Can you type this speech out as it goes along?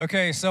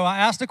Okay, so I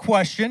asked a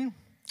question.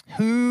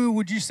 Who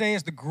would you say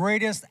is the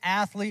greatest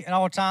athlete at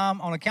all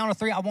time? On a count of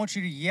three, I want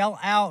you to yell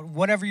out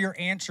whatever your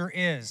answer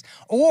is.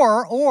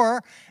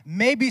 Or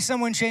maybe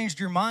someone changed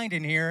your mind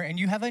in here and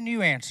you have a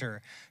new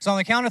answer. So on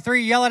the count of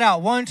three, yell it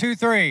out. 1, 2,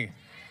 3.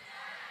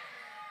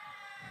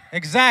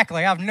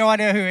 Exactly. I have no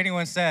idea who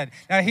anyone said.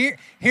 Now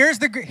here's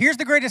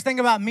the greatest thing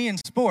about me in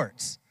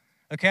sports.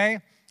 Okay,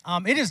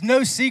 it is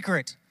no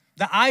secret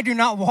that I do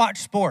not watch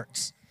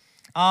sports.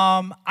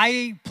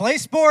 I play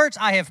sports.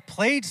 I have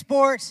played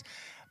sports.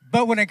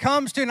 But when it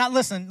comes to, not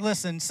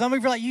listen, some of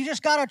you are like, you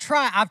just got to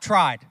try. I've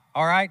tried,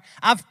 all right?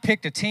 I've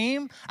picked a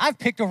team. I've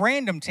picked a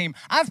random team.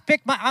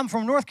 I'm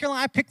from North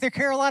Carolina. I picked the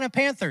Carolina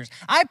Panthers.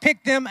 I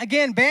picked them,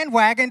 again,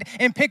 bandwagoned,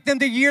 and picked them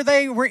the year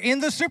they were in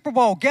the Super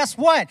Bowl. Guess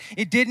what?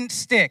 It didn't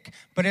stick,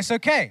 but it's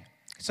okay.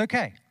 It's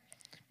okay.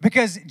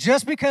 Because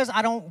just because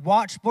I don't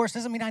watch sports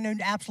doesn't mean I know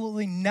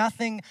absolutely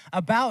nothing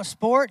about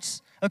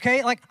sports,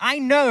 okay? Like, I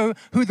know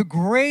who the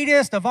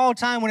greatest of all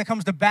time when it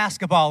comes to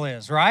basketball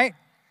is, right?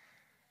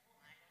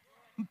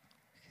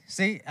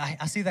 See,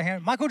 I see the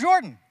hand. Michael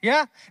Jordan,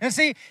 yeah? And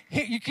see,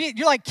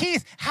 you're like,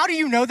 Keith, how do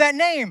you know that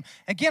name?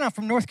 Again, I'm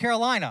from North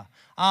Carolina.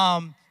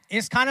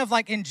 It's kind of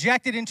like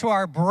injected into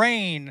our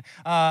brain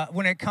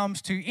when it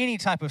comes to any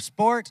type of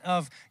sport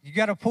of you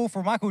got to pull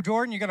for Michael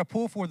Jordan, you got to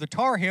pull for the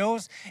Tar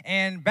Heels.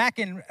 And back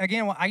in,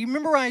 again, I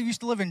remember when I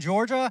used to live in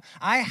Georgia,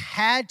 I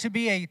had to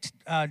be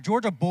a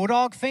Georgia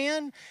Bulldog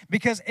fan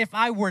because if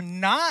I were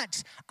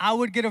not, I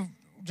would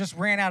just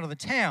ran out of the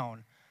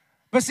town.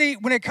 But see,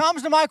 when it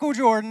comes to Michael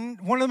Jordan,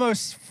 one of the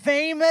most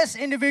famous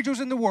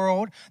individuals in the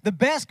world, the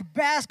best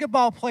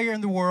basketball player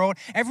in the world,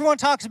 everyone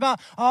talks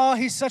about, oh,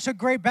 he's such a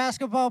great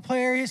basketball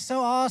player. He's so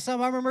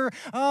awesome. I remember,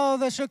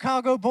 the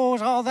Chicago Bulls.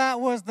 Oh,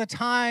 that was the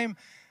time.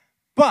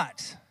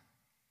 But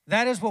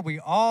that is what we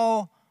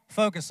all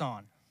focus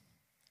on.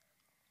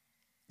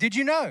 Did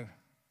you know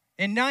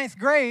in 9th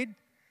grade,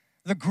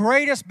 the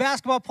greatest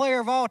basketball player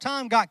of all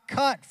time got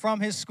cut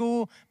from his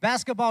school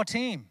basketball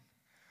team?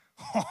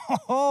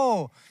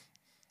 Oh,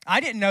 I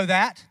didn't know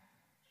that.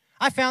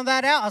 I found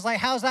that out. I was like,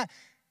 how's that?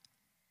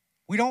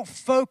 We don't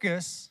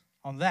focus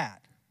on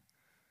that.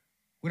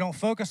 We don't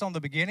focus on the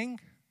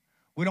beginning.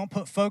 We don't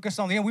put focus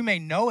on the end. We may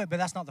know it, but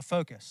that's not the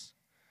focus.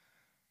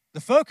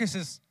 The focus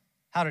is,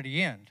 how did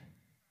he end?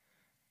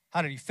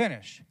 How did he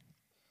finish?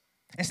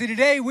 And see,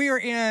 today we are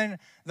in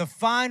the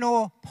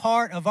final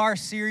part of our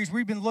series.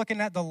 We've been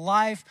looking at the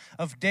life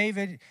of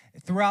David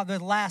throughout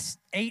the last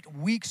 8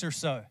 weeks or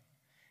so.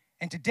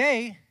 And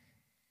today,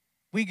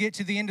 we get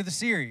to the end of the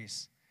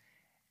series.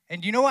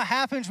 And you know what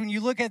happens when you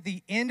look at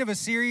the end of a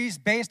series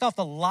based off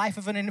the life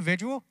of an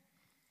individual?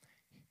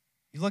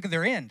 You look at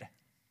their end.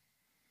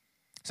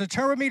 So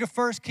turn with me to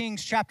 1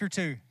 Kings chapter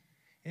 2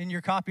 in your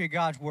copy of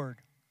God's Word.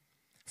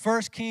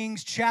 1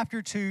 Kings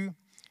chapter 2,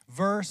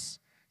 verse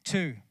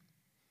 2.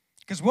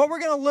 Because what we're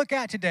going to look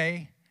at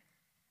today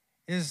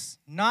is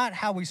not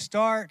how we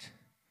start,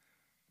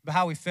 but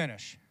how we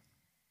finish.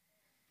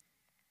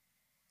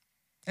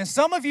 And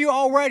some of you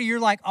already, you're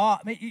like, oh,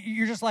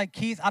 you're just like,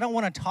 Keith, I don't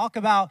want to talk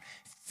about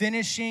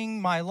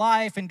finishing my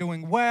life and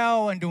doing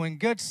well and doing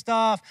good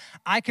stuff.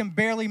 I can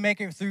barely make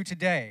it through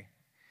today.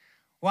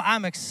 Well,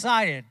 I'm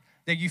excited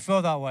that you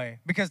feel that way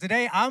because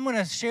today I'm going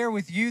to share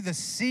with you the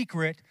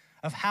secret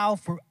of how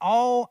for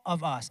all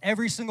of us,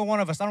 every single one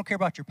of us, I don't care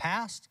about your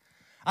past.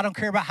 I don't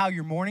care about how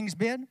your morning's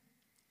been.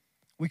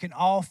 We can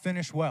all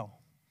finish well.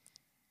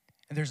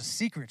 And there's a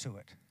secret to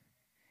it.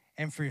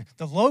 And for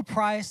the low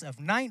price of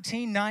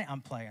 $19.90, I'm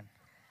playing.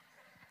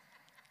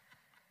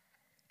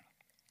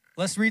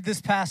 Let's read this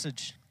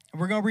passage.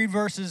 We're going to read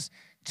verses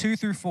 2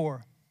 through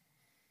 4.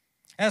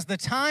 As the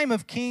time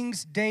of King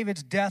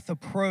David's death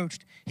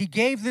approached, he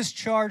gave this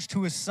charge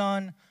to his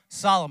son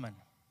Solomon.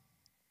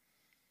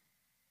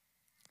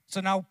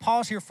 So now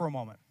pause here for a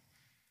moment.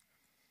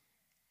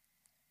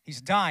 He's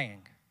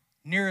dying,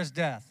 near his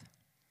death.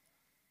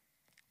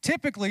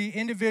 Typically,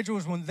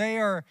 individuals, when they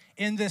are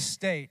in this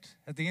state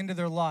at the end of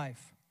their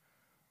life,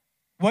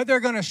 what they're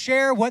going to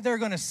share, what they're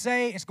going to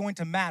say is going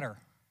to matter.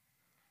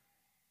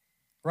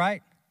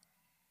 Right?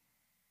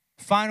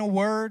 Final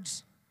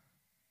words.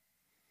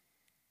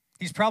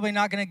 He's probably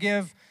not going to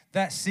give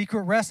that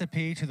secret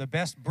recipe to the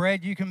best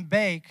bread you can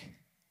bake.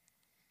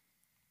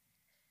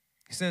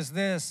 He says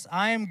this,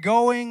 I am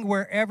going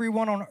where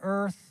everyone on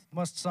earth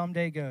must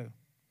someday go.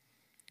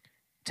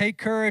 Take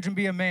courage and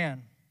be a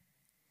man.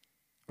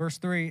 Verse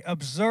 3,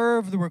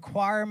 observe the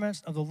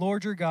requirements of the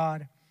Lord your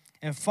God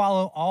and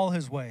follow all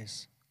his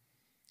ways.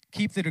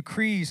 Keep the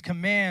decrees,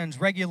 commands,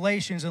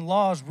 regulations, and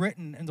laws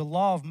written in the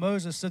law of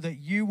Moses so that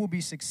you will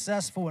be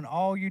successful in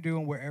all you do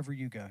and wherever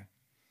you go.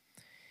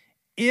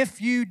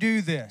 If you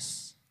do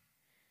this,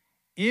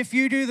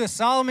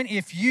 Solomon,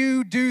 if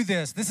you do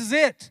this is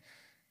it.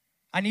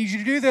 I need you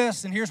to do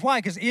this, and here's why.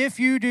 Because if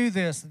you do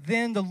this,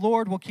 then the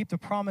Lord will keep the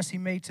promise he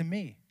made to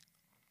me.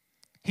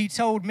 He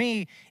told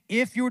me,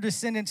 if your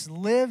descendants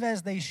live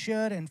as they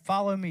should and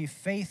follow me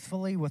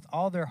faithfully with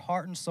all their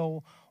heart and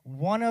soul,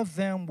 one of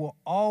them will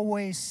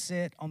always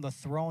sit on the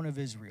throne of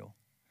Israel.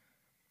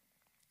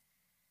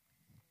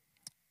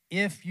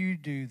 if you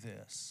do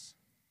this.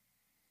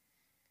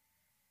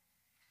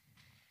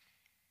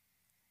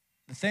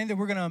 The thing that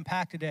we're going to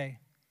unpack today,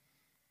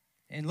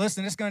 and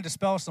listen, it's going to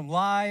dispel some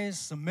lies,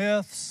 some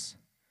myths,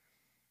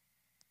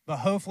 but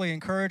hopefully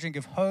encourage and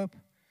give hope,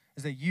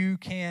 is that you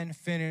can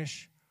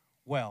finish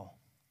well.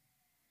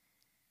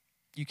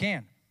 You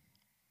can.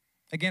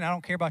 Again, I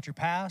don't care about your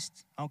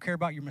past. I don't care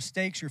about your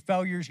mistakes, your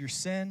failures, your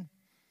sin.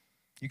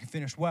 You can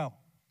finish well.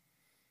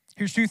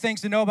 Here's 2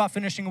 things to know about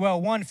finishing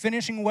well. 1,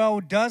 finishing well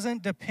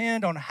doesn't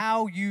depend on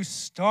how you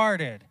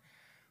started.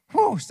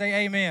 Whew,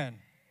 say amen.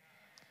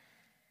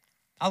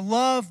 I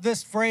love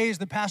this phrase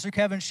that Pastor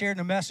Kevin shared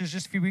in a message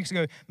just a few weeks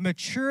ago.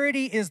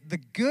 Maturity is the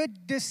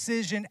good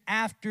decision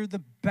after the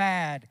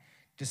bad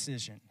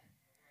decision.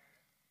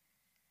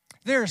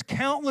 There's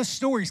countless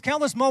stories,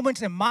 countless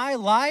moments in my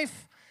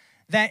life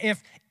that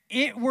if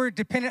it were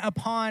dependent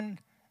upon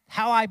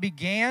how I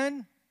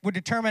began, would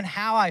determine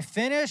how I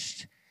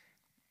finished,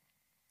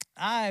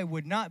 I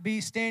would not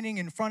be standing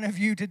in front of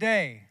you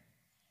today.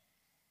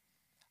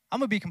 I'm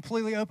going to be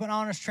completely open,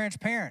 honest,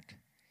 transparent.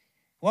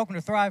 Welcome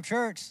to Thrive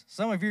Church.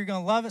 Some of you are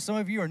going to love it. Some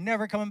of you are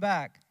never coming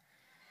back.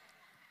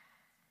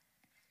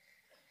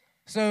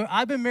 So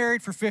I've been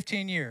married for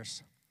 15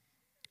 years.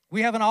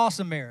 We have an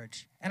awesome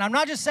marriage. And I'm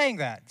not just saying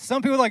that.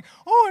 Some people are like,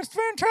 oh, it's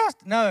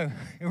fantastic. No,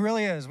 it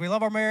really is. We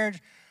love our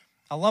marriage.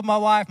 I love my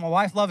wife. My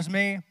wife loves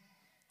me.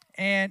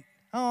 And,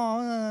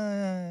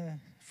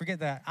 forget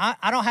that.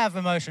 I don't have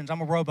emotions.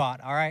 I'm a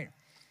robot, all right?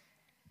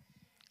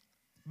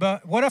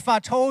 But what if I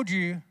told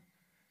you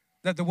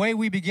that the way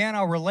we began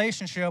our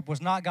relationship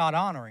was not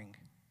God-honoring?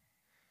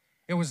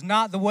 It was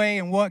not the way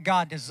and what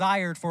God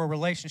desired for a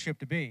relationship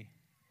to be.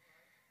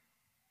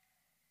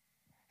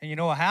 And you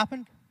know what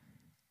happened?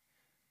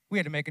 We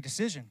had to make a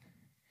decision.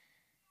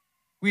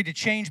 We had to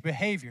change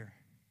behavior.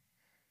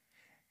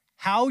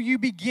 How you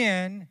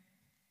begin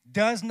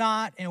does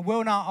not and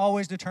will not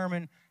always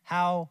determine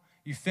how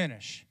you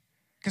finish.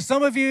 Because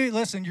some of you,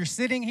 listen, you're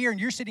sitting here and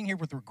you're sitting here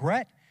with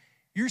regret.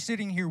 You're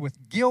sitting here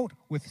with guilt,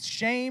 with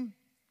shame.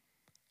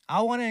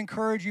 I want to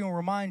encourage you and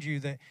remind you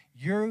that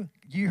your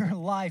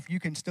life, you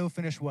can still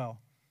finish well.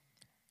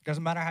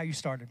 Doesn't matter how you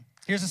started.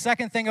 Here's the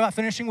second thing about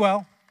finishing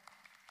well.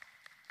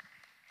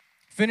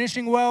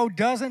 Finishing well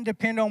doesn't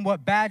depend on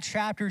what bad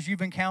chapters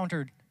you've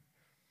encountered.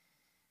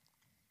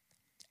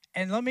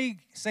 And let me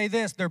say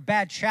this, they're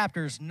bad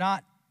chapters,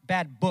 not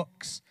bad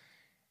books.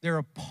 They're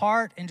a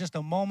part in just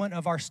a moment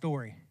of our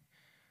story.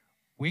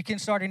 We can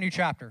start a new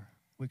chapter.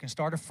 We can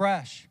start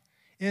afresh.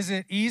 Is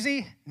it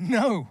easy?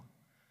 No.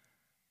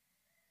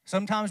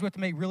 Sometimes we have to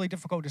make really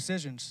difficult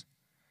decisions.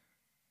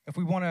 If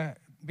we want to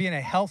be in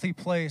a healthy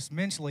place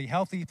mentally,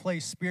 healthy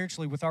place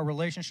spiritually with our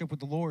relationship with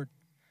the Lord,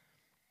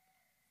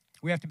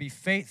 we have to be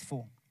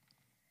faithful.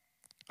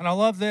 And I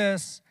love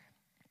this.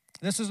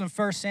 This is in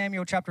 1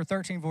 Samuel chapter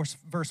 13,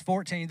 verse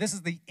 14. This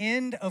is the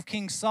end of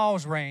King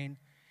Saul's reign,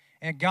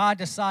 and God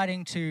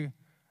deciding to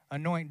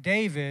anoint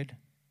David,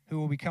 who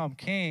will become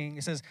king.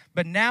 It says,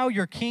 but now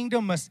your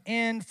kingdom must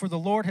end, for the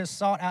Lord has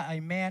sought out a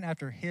man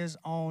after his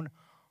own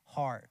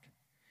heart.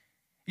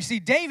 You see,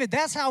 David,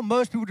 that's how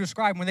most people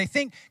describe him. When they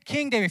think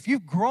King David, if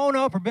you've grown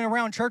up or been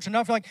around church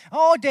enough, you're like,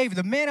 oh, David,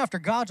 the man after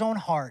God's own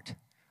heart.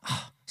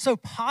 So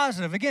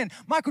positive. Again,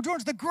 Michael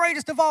Jordan's the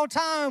greatest of all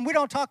time. We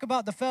don't talk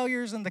about the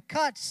failures and the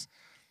cuts.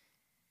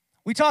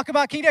 We talk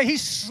about King David. He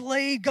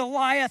slayed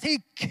Goliath. He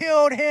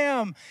killed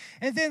him.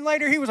 And then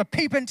later he was a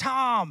peeping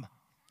Tom.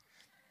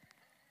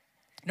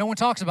 No one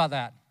talks about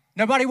that.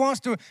 Nobody wants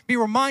to be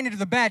reminded of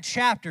the bad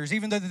chapters.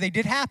 Even though they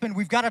did happen,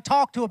 we've got to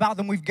talk about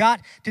them. We've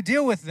got to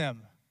deal with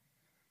them.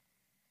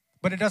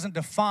 But it doesn't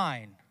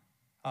define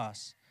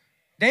us.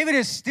 David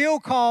is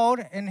still called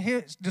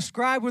and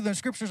described within the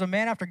scriptures a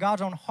man after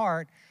God's own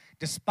heart,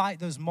 despite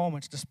those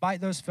moments, despite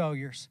those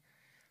failures.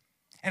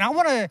 And I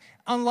want to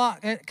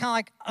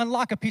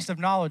unlock a piece of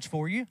knowledge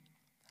for you,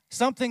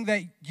 something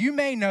that you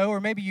may know or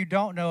maybe you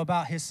don't know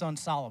about his son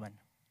Solomon.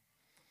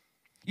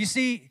 You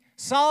see,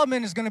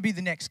 Solomon is going to be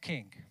the next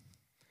king.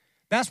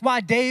 That's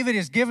why David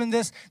is given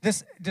this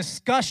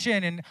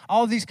discussion and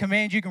all these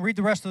commands. You can read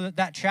the rest of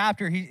that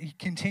chapter. He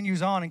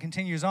continues on and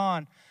continues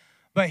on.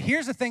 But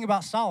here's the thing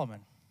about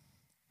Solomon,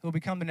 who will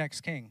become the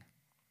next king.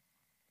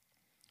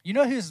 You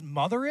know who his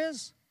mother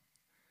is?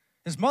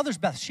 His mother's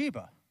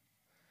Bathsheba.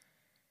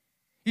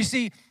 You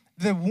see,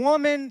 the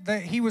woman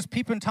that he was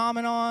peeping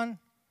Toming on,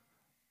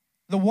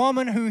 the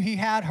woman who he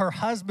had her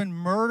husband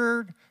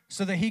murdered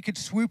so that he could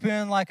swoop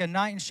in like a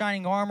knight in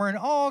shining armor and,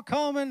 oh,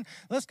 come and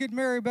let's get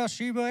married,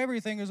 Bathsheba,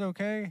 everything is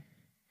okay.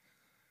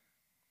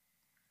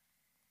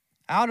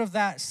 Out of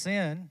that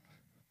sin,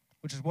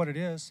 which is what it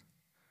is,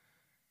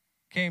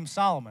 came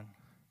Solomon,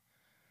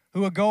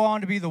 who would go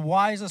on to be the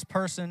wisest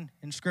person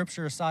in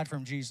Scripture aside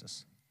from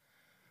Jesus,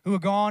 who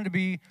would go on to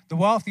be the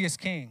wealthiest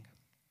king,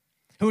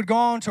 who would go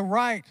on to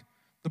write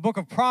the book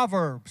of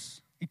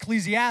Proverbs,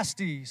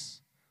 Ecclesiastes,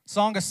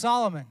 Song of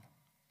Solomon,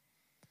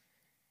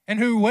 and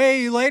who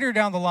way later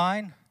down the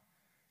line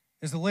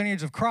is the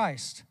lineage of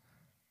Christ.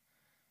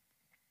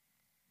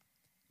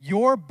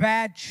 Your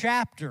bad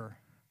chapter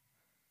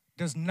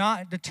does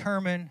not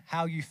determine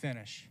how you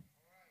finish.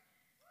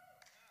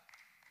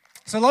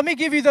 So let me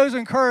give you those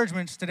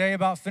encouragements today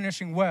about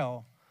finishing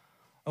well,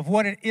 of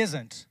what it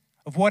isn't,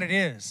 of what it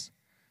is.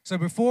 So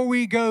before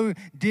we go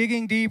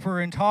digging deeper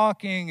and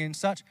talking and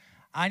such,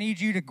 I need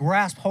you to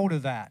grasp hold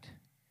of that.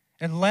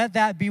 And let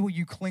that be what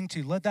you cling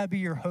to. Let that be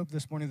your hope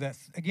this morning. That,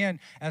 again,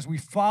 as we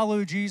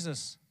follow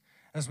Jesus,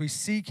 as we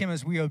seek him,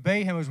 as we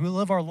obey him, as we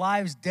live our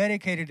lives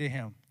dedicated to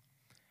him,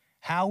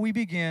 how we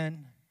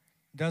begin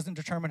doesn't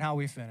determine how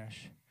we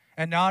finish.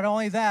 And not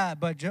only that,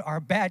 but our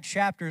bad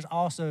chapters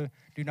also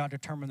do not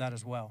determine that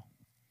as well.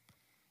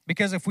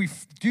 Because if we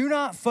do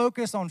not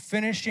focus on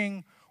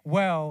finishing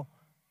well,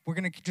 we're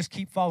going to just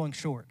keep falling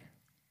short.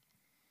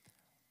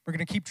 We're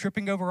going to keep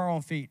tripping over our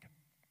own feet.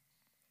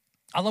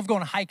 I love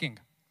going hiking.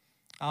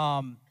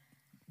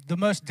 The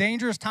most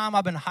dangerous time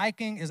I've been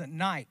hiking is at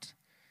night.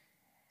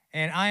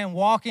 And I am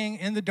walking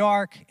in the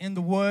dark in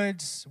the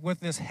woods with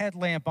this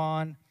headlamp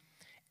on.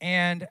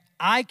 And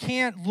I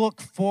can't look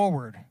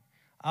forward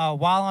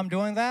while I'm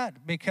doing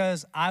that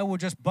because I will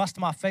just bust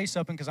my face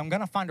open because I'm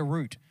going to find a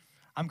root.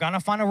 I'm going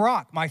to find a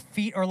rock. My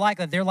feet are like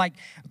that. They're like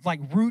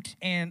root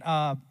and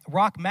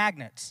rock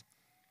magnets.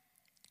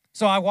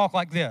 So I walk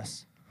like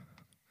this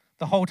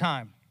the whole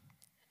time.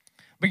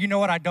 But you know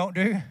what I don't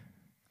do?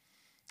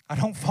 I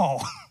don't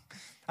fall.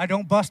 I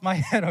don't bust my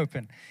head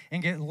open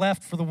and get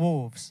left for the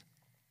wolves.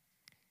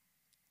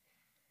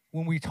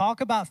 When we talk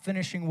about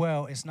finishing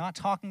well, it's not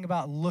talking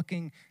about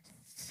looking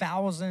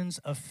thousands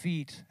of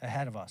feet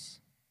ahead of us.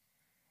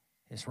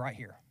 It's right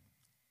here.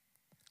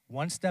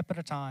 One step at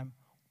a time,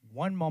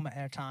 one moment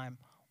at a time,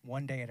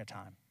 one day at a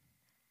time.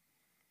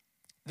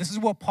 This is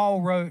what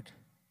Paul wrote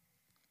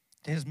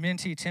to his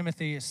mentee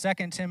Timothy,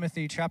 2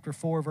 Timothy chapter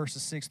 4,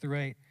 verses 6 through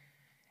 8.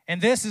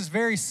 And this is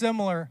very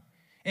similar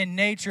in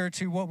nature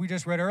to what we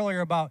just read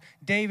earlier about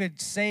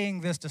David saying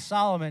this to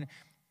Solomon.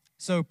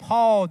 So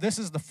Paul, this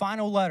is the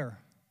final letter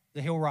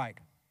that he'll write.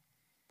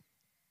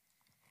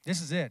 This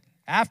is it.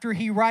 After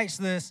he writes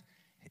this,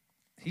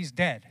 he's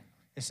dead,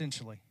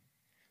 essentially.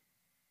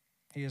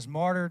 He is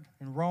martyred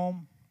in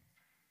Rome.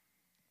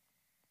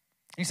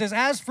 He says,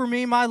 "As for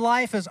me, my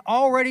life has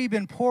already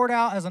been poured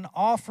out as an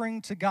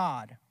offering to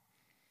God.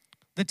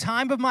 The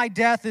time of my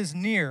death is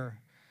near."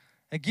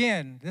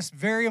 Again, this is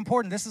very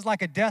important. This is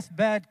like a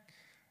deathbed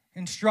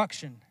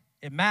instruction.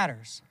 It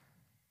matters.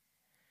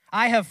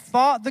 "I have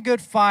fought the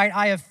good fight,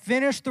 I have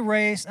finished the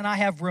race, and I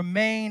have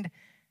remained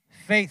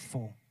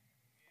faithful.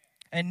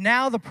 And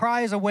now the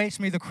prize awaits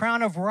me, the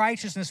crown of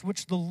righteousness,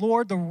 which the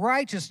Lord, the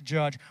righteous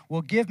judge,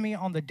 will give me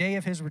on the day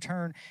of his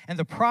return. And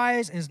the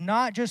prize is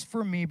not just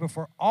for me, but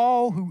for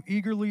all who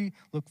eagerly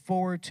look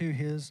forward to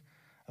his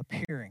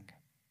appearing."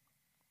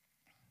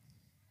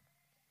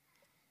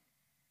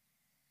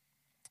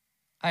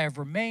 I have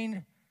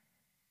remained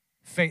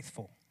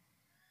faithful.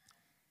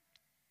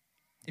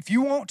 If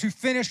you want to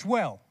finish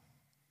well,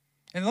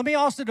 and let me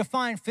also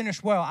define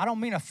finish well. I don't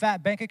mean a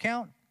fat bank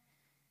account,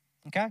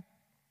 okay?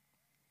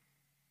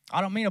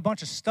 I don't mean a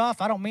bunch of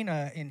stuff. I don't mean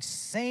an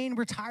insane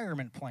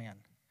retirement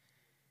plan.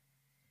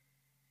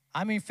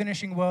 I mean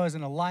finishing well as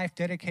in a life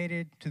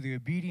dedicated to the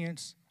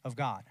obedience of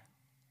God.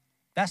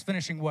 That's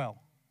finishing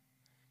well,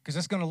 because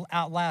it's going to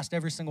outlast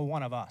every single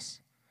one of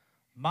us.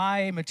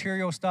 My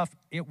material stuff,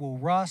 it will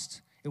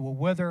rust, it will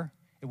wither,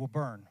 it will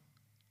burn.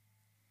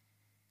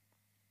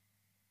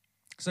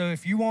 So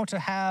if you want to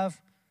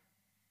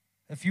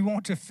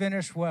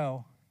finish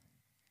well,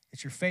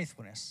 it's your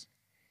faithfulness.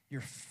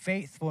 Your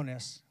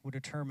faithfulness will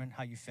determine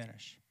how you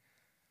finish.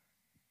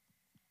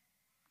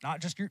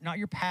 Not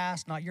your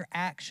past, not your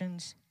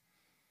actions.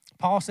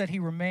 Paul said he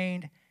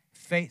remained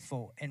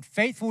faithful. And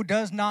faithful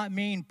does not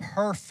mean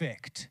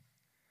perfect.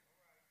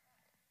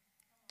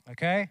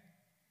 Okay?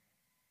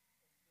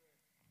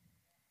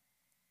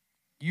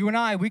 You and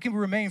I, we can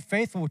remain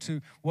faithful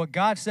to what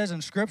God says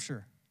in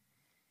Scripture.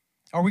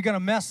 Are we going to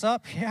mess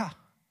up? Yeah.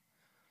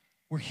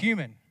 We're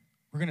human.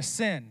 We're going to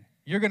sin.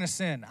 You're going to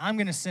sin. I'm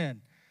going to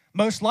sin.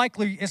 Most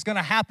likely, it's going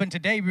to happen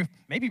today,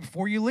 maybe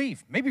before you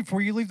leave. Maybe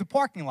before you leave the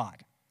parking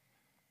lot.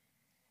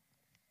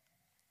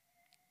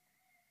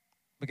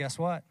 But guess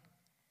what?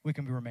 We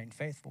can remain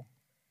faithful.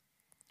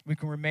 We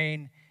can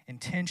remain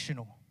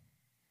intentional.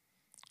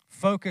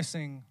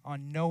 Focusing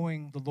on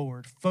knowing the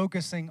Lord.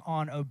 Focusing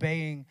on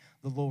obeying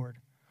the Lord.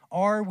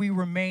 Are we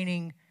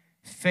remaining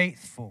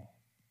faithful?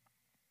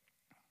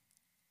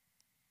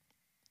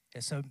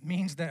 So it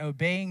means that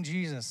obeying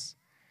Jesus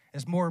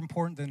is more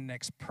important than the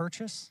next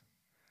purchase.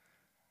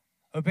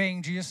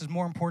 Obeying Jesus is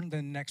more important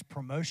than the next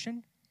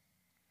promotion.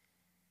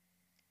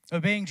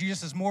 Obeying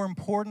Jesus is more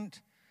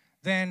important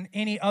than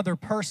any other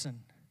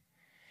person.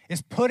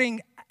 It's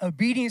putting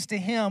obedience to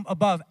him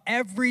above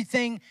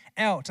everything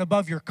else,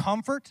 above your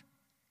comfort,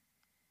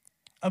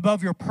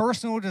 above your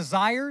personal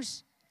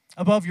desires,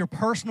 above your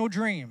personal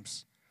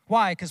dreams.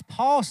 Why? Because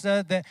Paul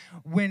said that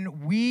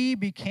when we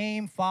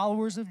became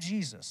followers of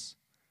Jesus,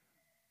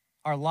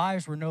 our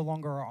lives were no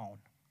longer our own.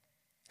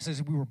 It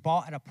says we were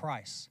bought at a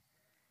price.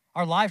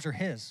 Our lives are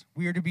his.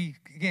 We are to be,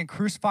 again,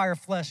 crucify our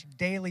flesh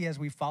daily as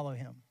we follow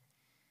him.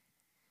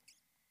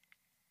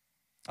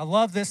 I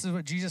love this is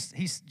what Jesus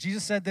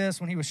said this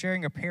when he was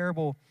sharing a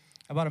parable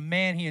about a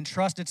man. He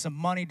entrusted some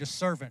money to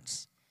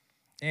servants.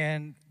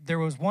 And there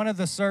was one of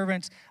the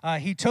servants,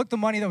 he took the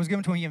money that was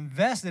given to him, he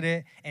invested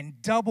it,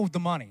 and doubled the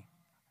money.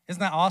 Isn't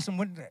that awesome?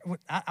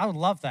 I would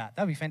love that.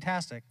 That would be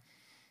fantastic.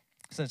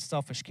 Said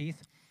selfish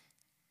Keith.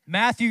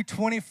 Matthew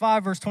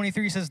 25, verse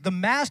 23 says, the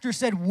master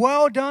said,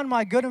 well done,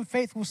 my good and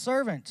faithful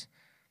servant.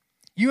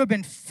 You have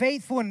been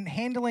faithful in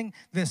handling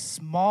this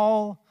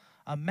small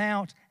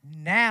amount.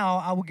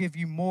 Now I will give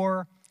you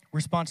more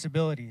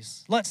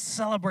responsibilities. Let's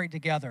celebrate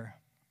together.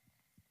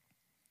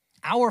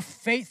 Our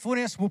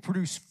faithfulness will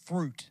produce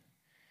fruit.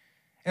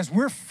 As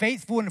we're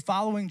faithful in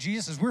following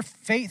Jesus, as we're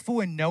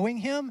faithful in knowing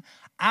him,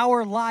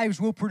 our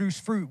lives will produce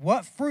fruit.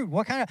 What fruit?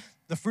 What kind of?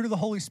 The fruit of the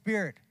Holy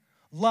Spirit.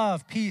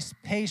 Love, peace,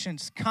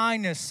 patience,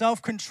 kindness,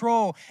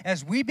 self-control.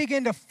 As we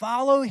begin to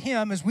follow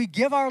him, as we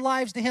give our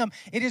lives to him,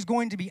 it is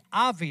going to be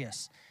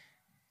obvious.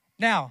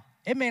 Now,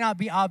 it may not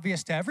be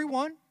obvious to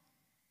everyone,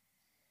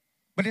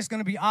 but it's going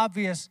to be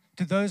obvious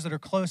to those that are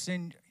close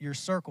in your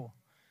circle.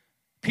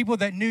 People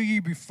that knew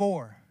you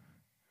before.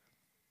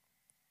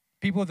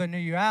 People that knew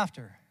you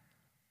after.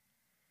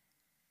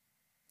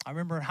 I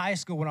remember in high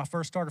school when I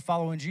first started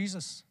following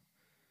Jesus,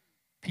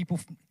 people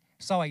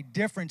saw a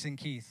difference in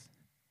Keith.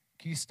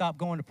 Keith stopped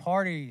going to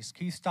parties.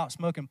 Keith stopped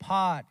smoking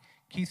pot.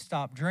 Keith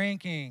stopped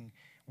drinking.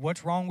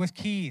 What's wrong with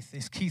Keith?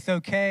 Is Keith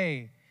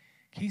okay?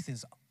 Keith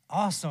is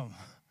awesome.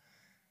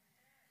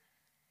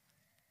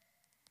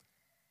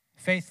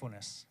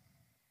 Faithfulness.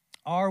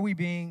 Are we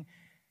being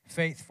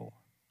faithful?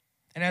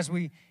 And as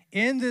we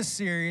end this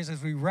series,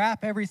 as we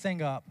wrap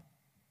everything up,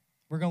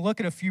 we're going to look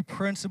at a few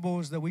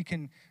principles that we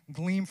can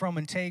glean from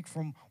and take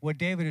from what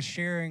David is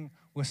sharing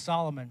with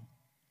Solomon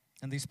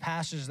and these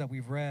passages that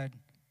we've read.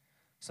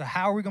 So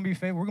how are we going to be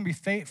faithful? We're going to be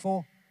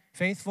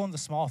faithful in the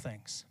small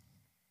things.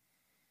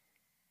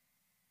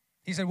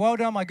 He said, well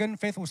done, my good and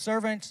faithful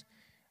servant.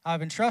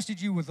 I've entrusted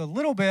you with a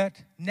little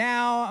bit.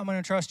 Now I'm going to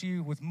entrust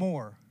you with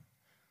more.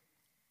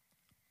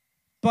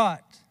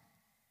 But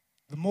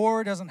the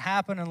more doesn't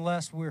happen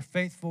unless we're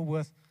faithful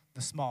with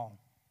the small,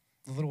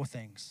 the little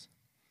things.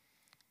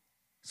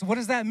 So what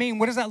does that mean?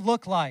 What does that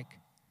look like?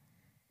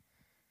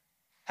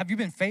 Have you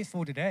been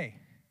faithful today?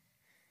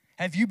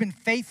 Have you been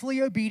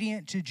faithfully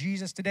obedient to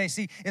Jesus today?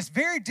 See, it's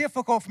very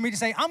difficult for me to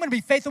say, I'm going to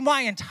be faithful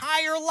my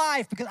entire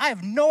life because I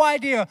have no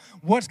idea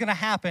what's going to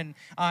happen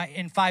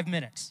in 5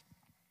 minutes.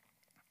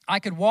 I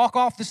could walk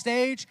off the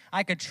stage,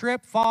 I could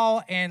trip,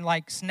 fall, and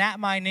snap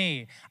my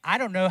knee. I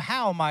don't know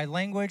how my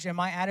language and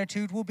my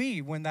attitude will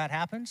be when that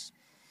happens.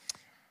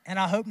 And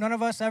I hope none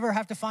of us ever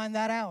have to find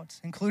that out,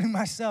 including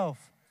myself.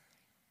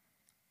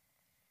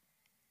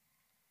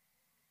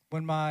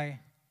 When my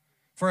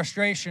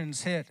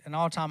frustrations hit an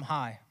all-time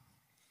high,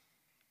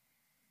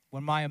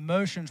 when my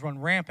emotions run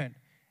rampant,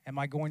 am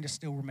I going to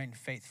still remain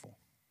faithful?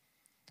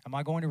 Am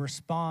I going to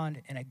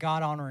respond in a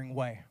God-honoring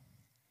way?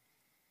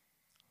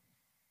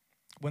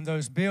 When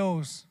those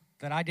bills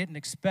that I didn't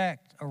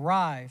expect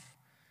arrive,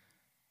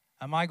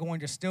 am I going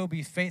to still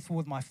be faithful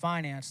with my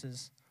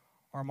finances,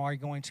 or am I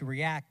going to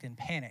react in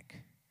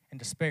panic and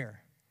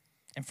despair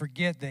and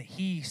forget that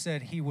he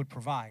said he would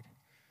provide?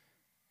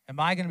 Am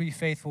I going to be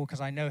faithful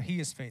because I know he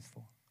is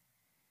faithful?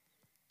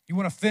 You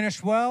want to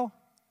finish well?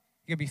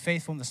 You got to be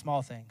faithful in the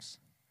small things.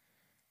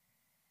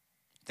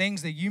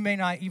 Things that you may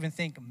not even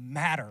think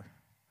matter,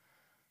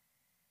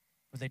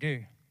 but they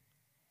do.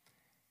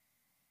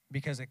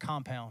 Because it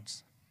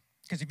compounds.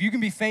 Because if you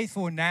can be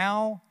faithful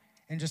now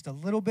in just a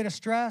little bit of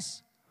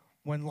stress,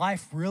 when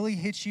life really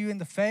hits you in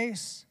the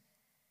face,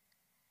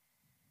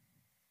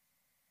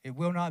 it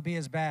will not be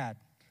as bad.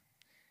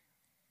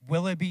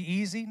 Will it be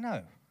easy?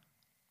 No.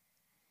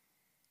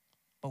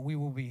 But we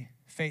will be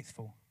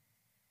faithful.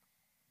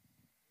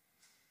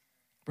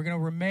 We're going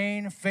to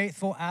remain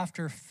faithful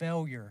after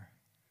failure.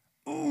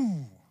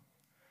 Ooh.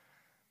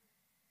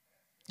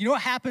 You know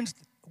what happens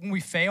when we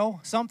fail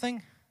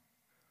something?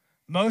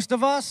 Most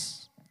of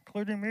us,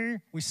 including me,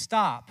 we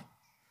stop.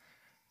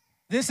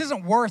 This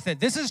isn't worth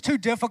it. This is too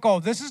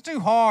difficult. This is too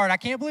hard. I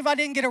can't believe I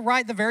didn't get it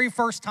right the very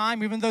first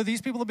time, even though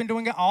these people have been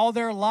doing it all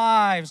their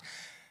lives.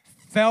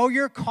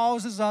 Failure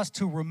causes us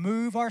to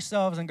remove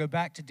ourselves and go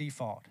back to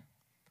default.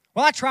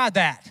 Well, I tried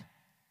that.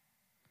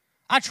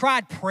 I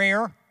tried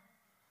prayer.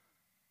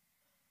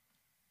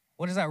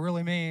 What does that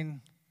really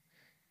mean?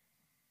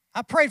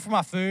 I prayed for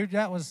my food.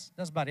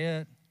 That's about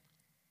it.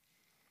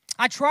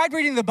 I tried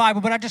reading the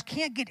Bible, but I just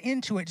can't get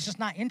into it. It's just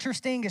not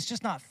interesting. It's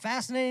just not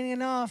fascinating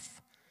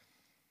enough.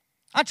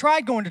 I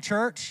tried going to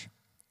church.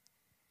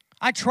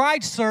 I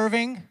tried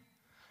serving.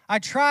 I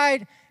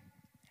tried,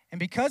 and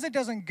because it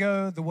doesn't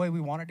go the way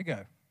we want it to go,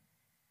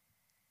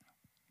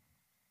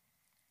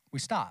 we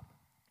stop.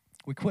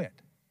 We quit.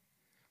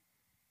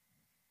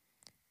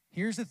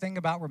 Here's the thing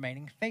about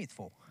remaining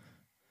faithful.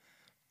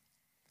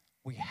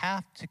 We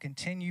have to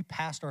continue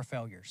past our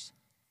failures.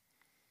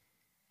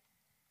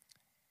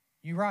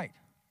 You're right.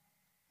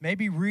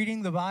 Maybe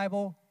reading the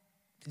Bible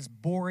is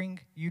boring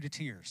you to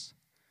tears.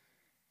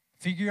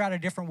 Figure out a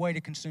different way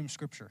to consume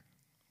Scripture.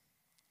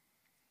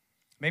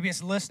 Maybe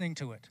it's listening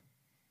to it.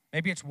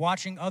 Maybe it's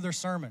watching other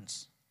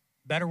sermons,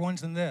 better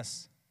ones than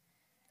this.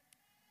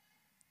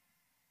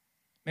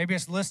 Maybe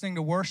it's listening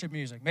to worship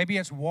music. Maybe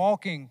it's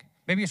walking.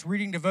 Maybe it's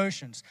reading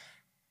devotions.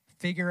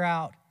 Figure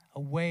out a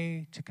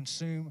way to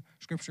consume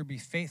Scripture. Be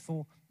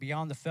faithful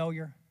beyond the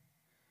failure.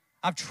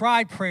 I've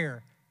tried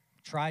prayer.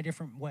 Try a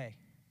different way.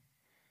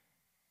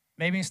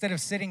 Maybe instead of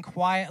sitting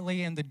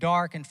quietly in the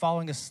dark and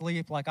falling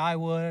asleep like I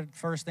would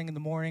first thing in the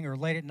morning or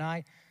late at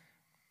night,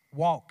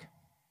 walk,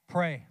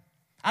 pray.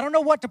 I don't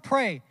know what to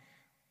pray.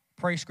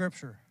 Pray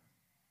Scripture.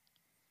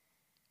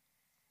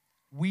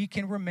 We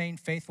can remain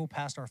faithful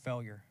past our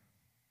failure.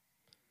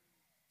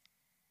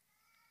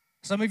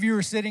 Some of you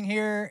are sitting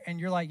here and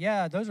you're like,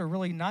 yeah, those are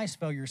really nice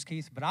failures,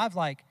 Keith, but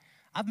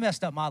I've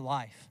messed up my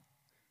life.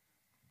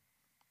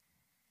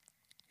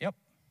 Yep.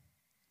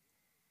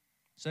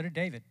 So did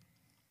David.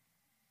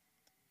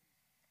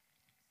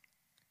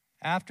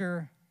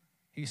 After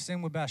he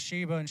sinned with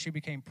Bathsheba and she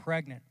became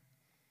pregnant,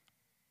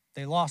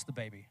 they lost the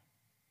baby.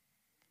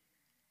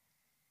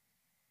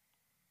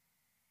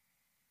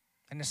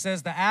 And it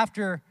says that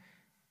after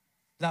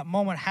that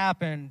moment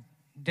happened,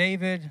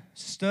 David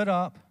stood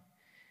up,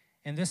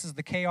 and this is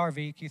the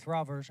KRV, Keith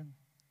Rao version,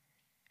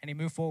 and he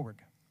moved forward.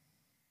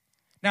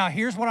 Now,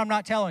 here's what I'm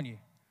not telling you.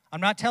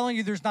 I'm not telling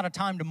you there's not a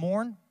time to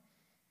mourn.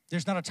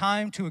 There's not a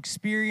time to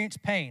experience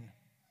pain.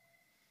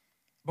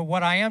 But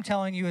what I am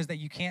telling you is that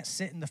you can't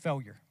sit in the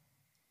failure.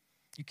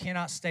 You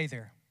cannot stay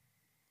there.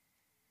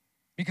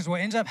 Because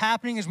what ends up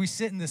happening is we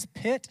sit in this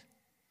pit.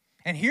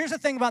 And here's the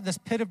thing about this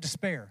pit of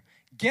despair.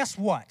 Guess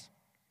what?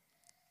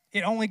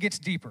 It only gets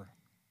deeper.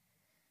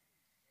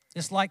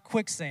 It's like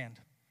quicksand.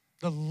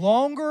 The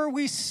longer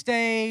we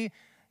stay,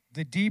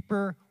 the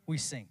deeper we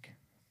sink.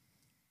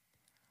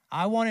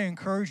 I want to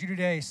encourage you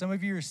today. Some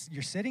of you,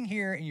 you're sitting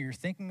here and you're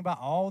thinking about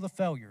all the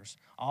failures,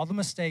 all the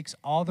mistakes,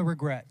 all the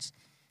regrets.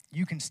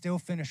 You can still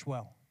finish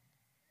well.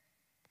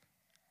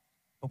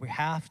 But we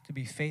have to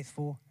be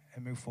faithful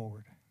and move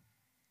forward.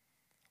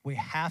 We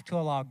have to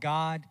allow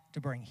God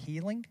to bring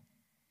healing.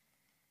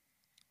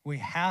 We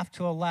have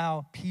to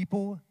allow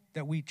people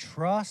that we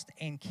trust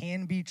and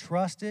can be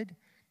trusted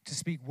to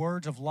speak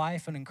words of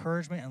life and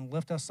encouragement and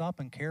lift us up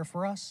and care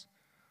for us.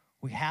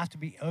 We have to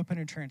be open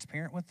and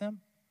transparent with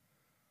them.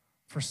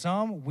 For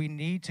some, we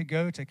need to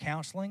go to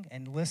counseling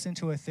and listen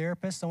to a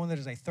therapist, someone that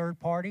is a third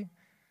party,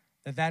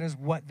 that is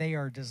what they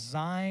are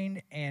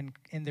designed and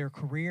in their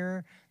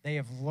career they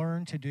have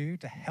learned to do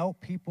to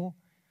help people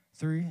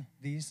through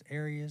these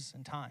areas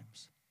and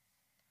times.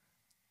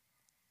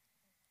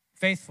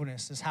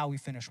 Faithfulness is how we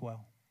finish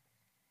well.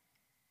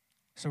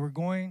 So we're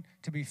going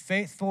to be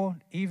faithful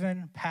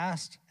even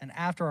past and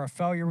after our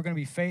failure. We're going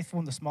to be faithful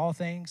in the small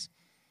things.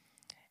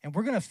 And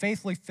we're going to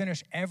faithfully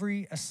finish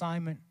every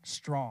assignment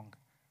strong.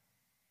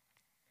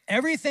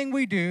 Everything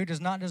we do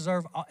does not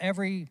deserve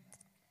every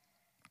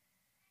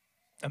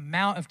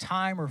amount of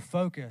time or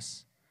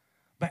focus.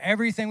 But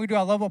everything we do,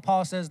 I love what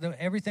Paul says, that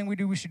everything we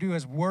do, we should do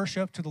as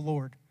worship to the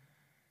Lord.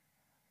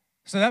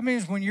 So that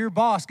means when your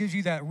boss gives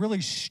you that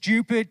really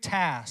stupid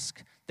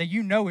task that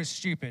you know is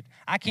stupid.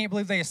 I can't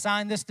believe they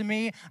assigned this to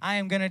me. I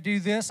am going to do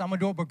this. I'm going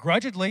to do it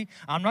begrudgingly.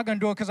 I'm not going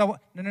to do it because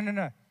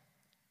No.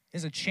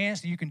 There's a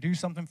chance that you can do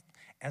something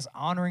as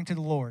honoring to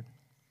the Lord.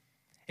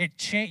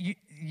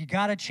 You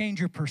got to change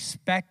your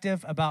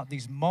perspective about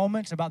these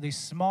moments, about these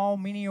small,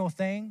 menial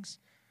things,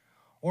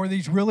 or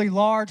these really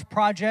large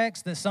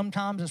projects that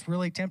sometimes it's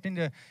really tempting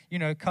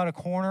to, cut a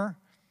corner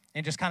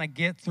and just kind of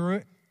get through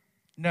it.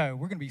 No,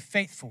 we're going to be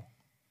faithful.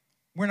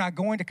 We're not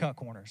going to cut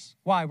corners.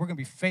 Why? We're going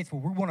to be faithful.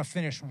 We want to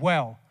finish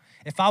well.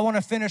 If I want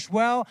to finish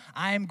well,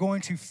 I am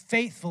going to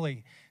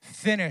faithfully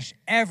finish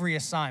every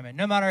assignment.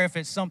 No matter if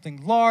it's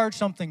something large,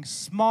 something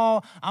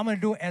small, I'm going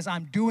to do it as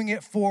I'm doing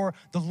it for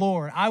the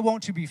Lord. I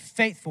want to be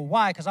faithful.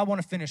 Why? Because I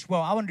want to finish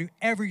well. I want to do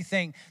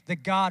everything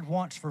that God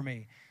wants for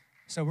me.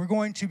 So we're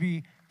going to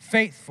be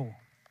faithful.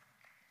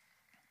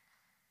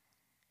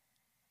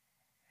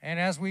 And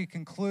as we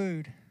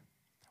conclude,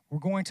 we're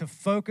going to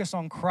focus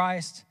on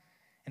Christ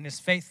and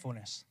His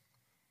faithfulness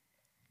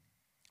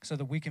so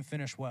that we can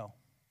finish well.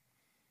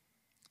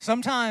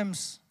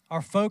 Sometimes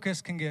our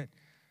focus can get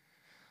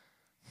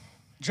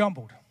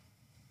jumbled.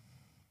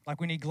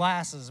 Like we need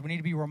glasses. We need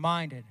to be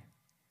reminded.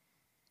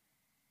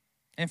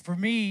 And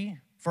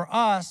for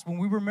us, when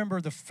we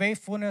remember the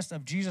faithfulness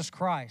of Jesus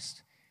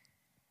Christ,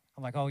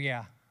 I'm like, oh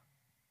yeah,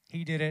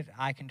 He did it.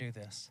 I can do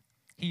this.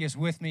 He is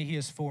with me. He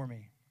is for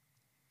me.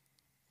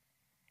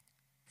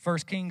 1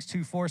 Kings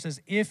 2:4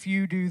 says, if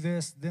you do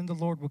this, then the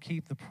Lord will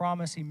keep the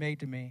promise He made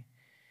to me.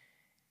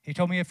 He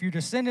told me, if your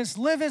descendants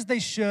live as they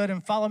should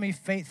and follow me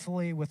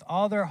faithfully with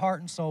all their heart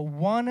and soul,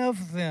 one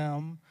of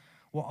them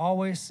will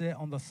always sit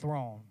on the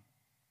throne.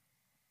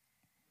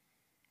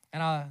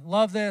 And I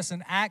love this.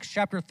 In Acts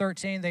chapter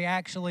 13, they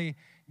actually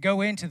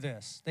go into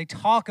this. They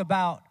talk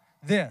about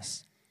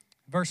this.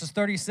 Verses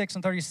 36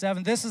 and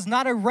 37, this is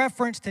not a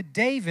reference to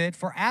David,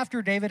 for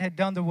after David had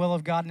done the will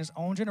of God in his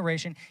own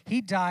generation,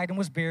 he died and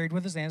was buried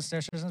with his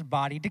ancestors and his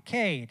body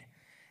decayed.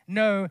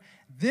 No,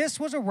 this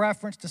was a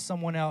reference to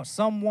someone else,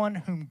 someone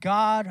whom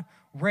God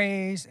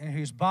raised and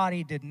whose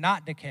body did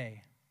not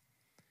decay?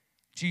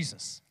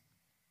 Jesus.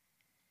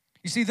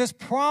 You see, this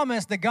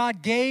promise that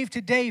God gave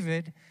to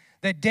David,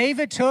 that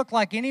David took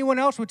like anyone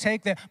else would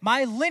take, that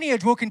my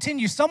lineage will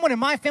continue. Someone in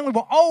my family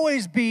will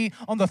always be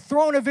on the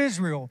throne of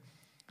Israel.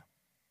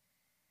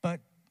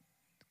 But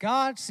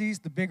God sees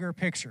the bigger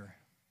picture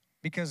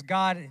because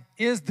God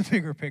is the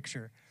bigger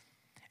picture.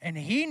 And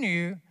he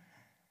knew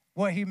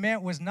what he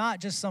meant was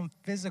not just some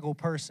physical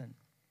person,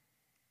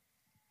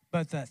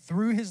 but that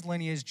through his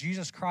lineage,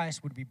 Jesus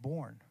Christ would be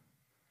born,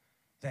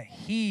 that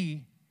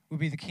he would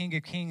be the King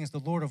of Kings, the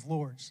Lord of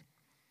Lords,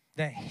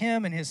 that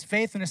him and his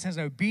faithfulness, his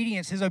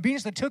obedience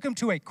that took him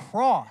to a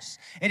cross.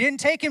 It didn't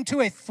take him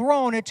to a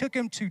throne, it took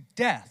him to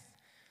death.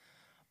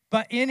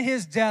 But in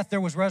his death,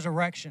 there was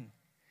resurrection.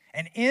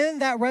 And in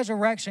that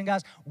resurrection,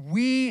 guys,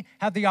 we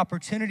have the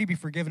opportunity to be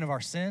forgiven of our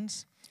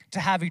sins, to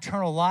have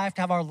eternal life,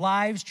 to have our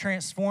lives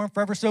transformed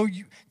forever. So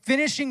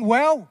finishing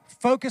well,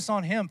 focus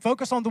on him.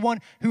 Focus on the one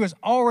who has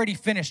already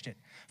finished it.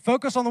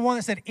 Focus on the one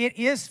that said, it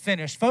is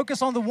finished.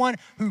 Focus on the one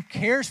who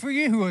cares for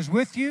you, who is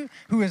with you,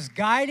 who is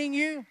guiding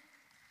you.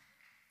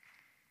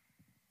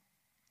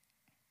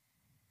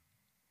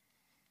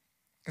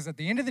 Because at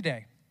the end of the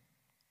day,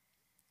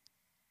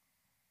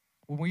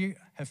 when we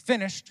have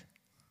finished,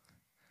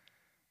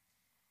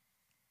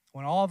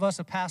 when all of us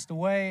have passed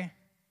away,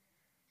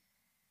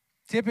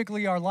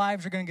 typically our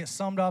lives are going to get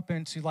summed up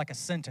into like a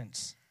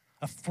sentence,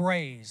 a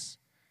phrase.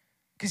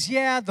 Because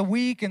the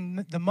week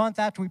and the month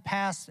after we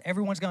pass,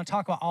 everyone's going to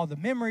talk about all the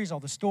memories, all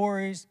the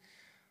stories.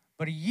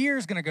 But a year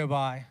is going to go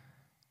by,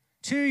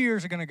 2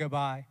 years are going to go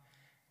by,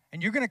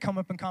 and you're going to come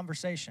up in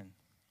conversation.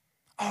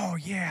 Oh,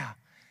 yeah.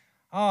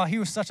 Oh, he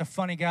was such a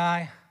funny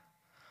guy.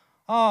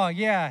 Oh,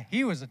 yeah,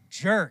 he was a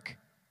jerk.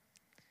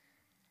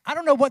 I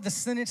don't know what the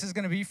sentence is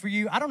going to be for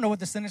you. I don't know what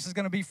the sentence is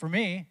going to be for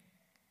me.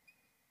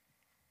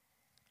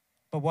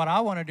 But what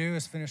I want to do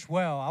is finish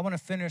well. I want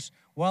to finish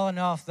well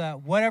enough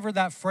that whatever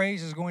that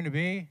phrase is going to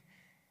be,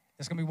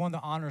 it's going to be one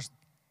that honors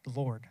the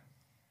Lord.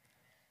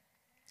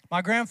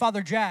 My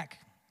grandfather, Jack,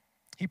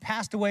 he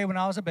passed away when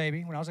I was a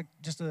baby, when I was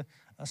just a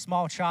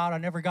small child. I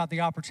never got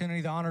the opportunity,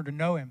 the honor to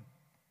know him.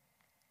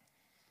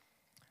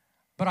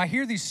 But I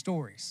hear these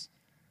stories.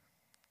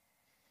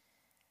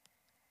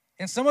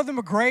 And some of them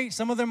are great,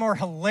 some of them are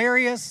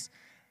hilarious,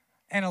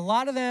 and a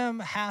lot of them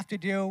have to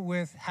deal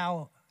with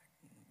how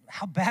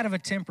bad of a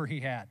temper he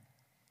had.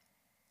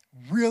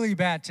 Really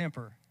bad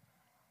temper.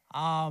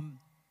 But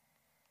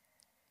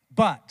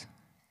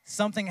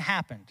something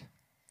happened.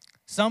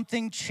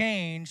 Something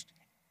changed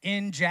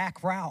in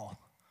Jack Rowell.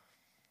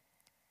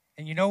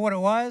 And you know what it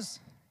was?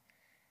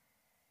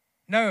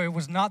 No, it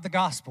was not the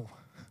gospel.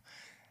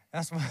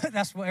 That's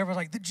what everyone's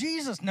like, the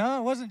Jesus. No,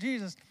 it wasn't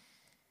Jesus.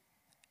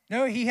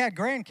 No, he had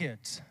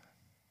grandkids.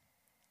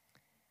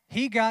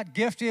 He got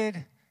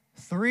gifted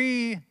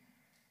 3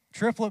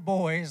 triplet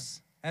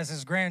boys as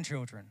his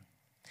grandchildren.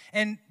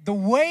 And the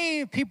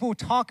way people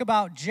talk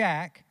about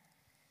Jack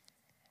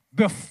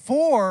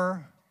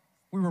before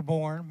we were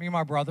born, me and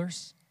my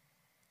brothers,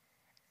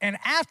 and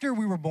after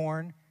we were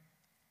born,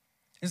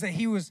 is that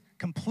he was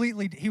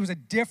a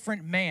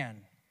different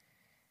man.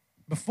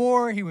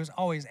 Before, he was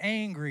always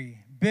angry,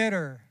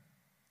 bitter.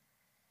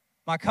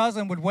 My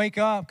cousin would wake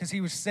up, because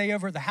he would stay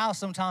over at the house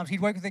sometimes. He'd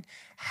wake up and think,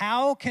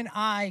 how can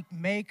I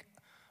make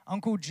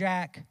Uncle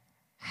Jack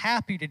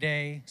happy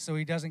today so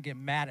he doesn't get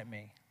mad at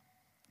me?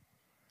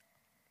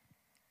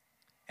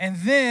 And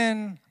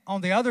then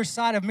on the other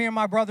side of me and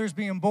my brothers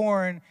being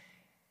born,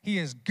 he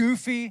is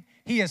goofy,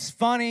 he is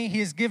funny,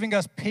 he is giving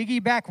us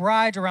piggyback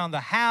rides around the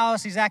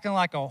house, he's acting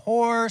like a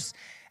horse.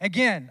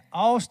 Again,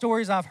 all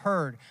stories I've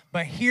heard.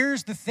 But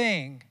here's the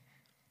thing.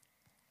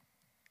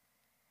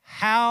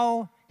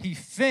 How he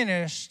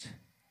finished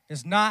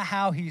is not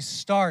how he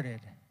started.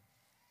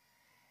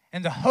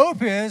 And the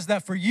hope is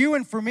that for you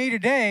and for me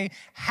today,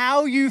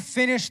 how you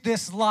finish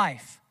this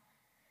life.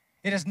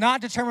 It is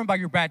not determined by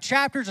your bad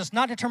chapters. It's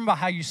not determined by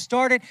how you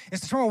started.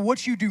 It's determined by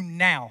what you do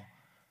now,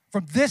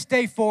 from this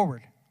day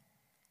forward.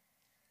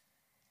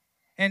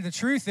 And the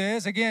truth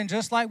is, again,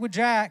 just like with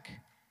Jack,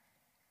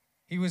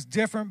 he was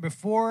different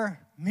before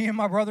me and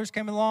my brothers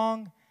came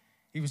along.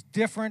 He was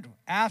different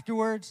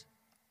afterwards.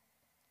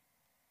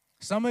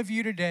 Some of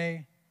you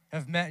today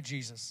have met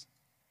Jesus.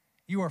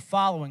 You are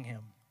following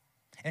him.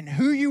 And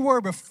who you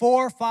were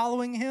before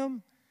following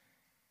him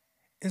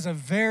is a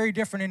very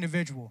different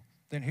individual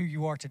than who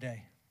you are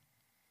today.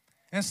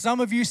 And some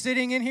of you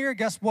sitting in here,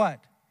 guess what?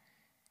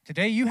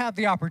 Today you have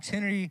the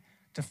opportunity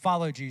to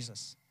follow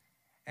Jesus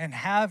and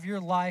have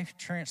your life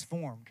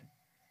transformed.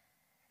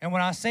 And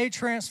when I say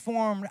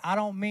transformed, I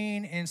don't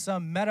mean in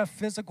some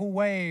metaphysical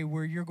way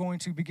where you're going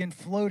to begin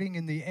floating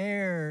in the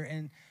air.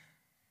 And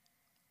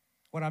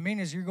what I mean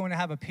is you're going to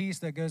have a peace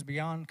that goes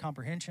beyond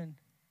comprehension.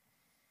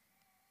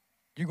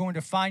 You're going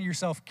to find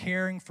yourself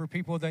caring for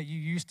people that you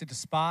used to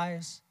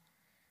despise.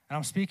 And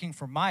I'm speaking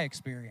from my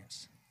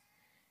experience.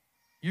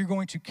 You're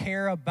going to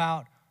care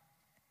about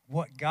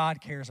what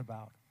God cares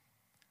about.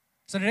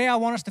 So today I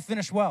want us to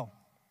finish well.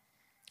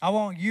 I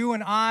want you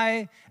and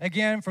I,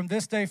 again, from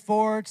this day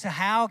forward, to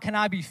how can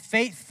I be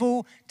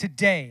faithful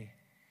today?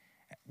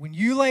 When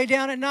you lay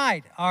down at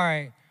night, all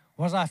right,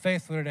 was I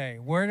faithful today?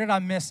 Where did I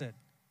miss it?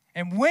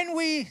 And when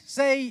we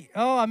say,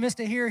 oh, I missed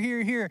it here,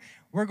 here, here,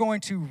 we're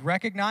going to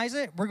recognize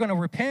it, we're going to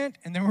repent,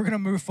 and then we're going to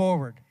move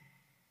forward.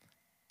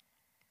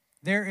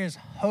 There is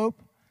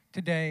hope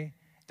today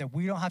that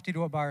we don't have to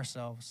do it by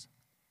ourselves.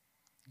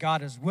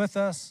 God is with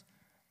us.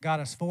 God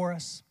is for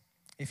us.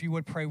 If you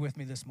would pray with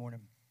me this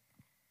morning.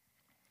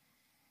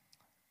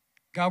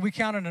 God, we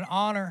count it an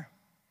honor,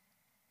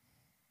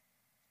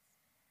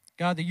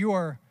 God, that you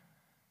are,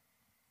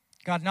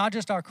 God, not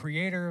just our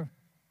creator,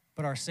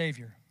 but our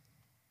Savior.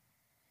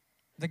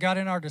 That God,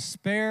 in our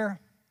despair,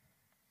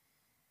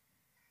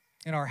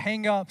 in our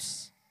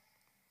hang-ups,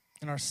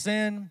 in our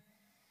sin,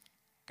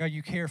 God,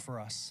 you care for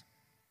us.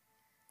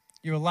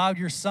 You allowed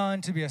your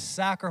Son to be a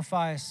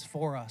sacrifice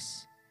for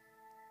us.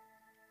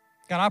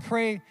 God, I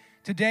pray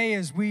today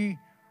as we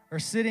are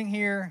sitting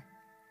here,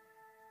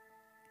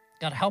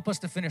 God, help us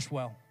to finish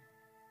well.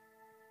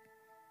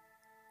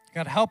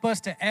 God, help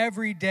us to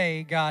every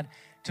day, God,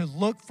 to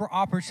look for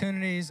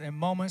opportunities and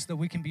moments that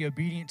we can be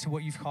obedient to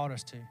what you've called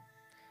us to.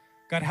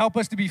 God, help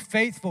us to be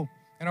faithful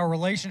in our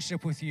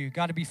relationship with you.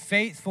 God, to be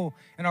faithful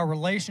in our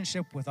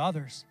relationship with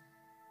others.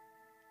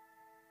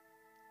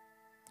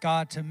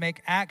 God, to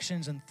make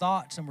actions and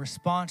thoughts and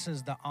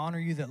responses that honor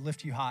you, that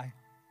lift you high.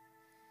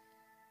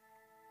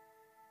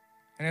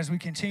 And as we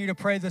continue to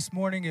pray this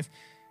morning,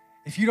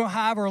 if you don't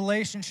have a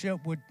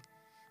relationship with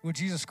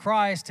Jesus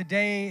Christ,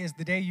 today is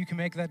the day you can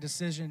make that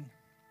decision.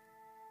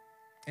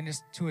 And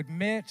it's to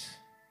admit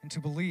and to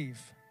believe.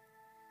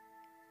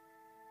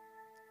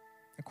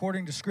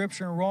 According to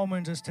Scripture in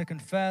Romans, is to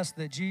confess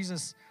that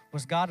Jesus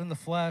was God in the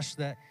flesh,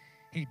 that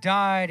he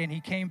died and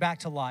he came back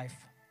to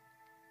life.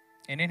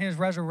 And in his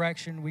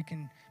resurrection, we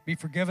can be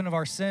forgiven of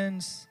our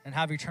sins and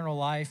have eternal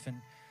life.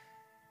 And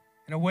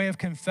in a way of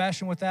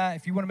confession with that,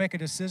 if you want to make a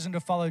decision to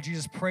follow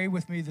Jesus, pray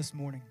with me this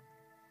morning.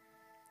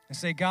 And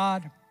say,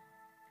 God,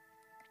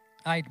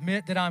 I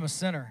admit that I'm a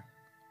sinner.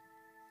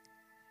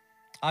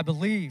 I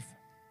believe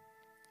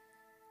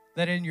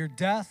that in your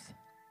death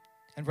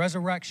and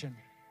resurrection,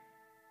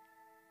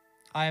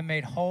 I am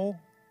made whole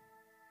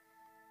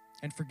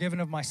and forgiven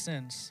of my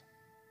sins.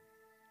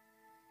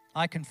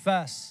 I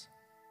confess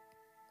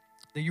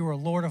that you are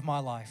Lord of my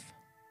life.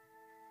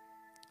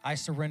 I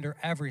surrender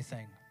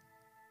everything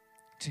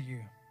to you.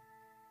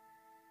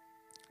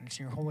 And it's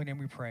in your holy name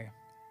we pray.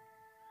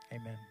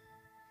 Amen.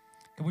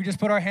 Can we just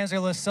put our hands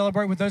together? Let's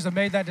celebrate with those that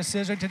made that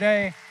decision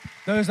today.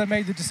 Those that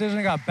made the decision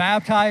and got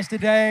baptized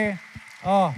today. Oh.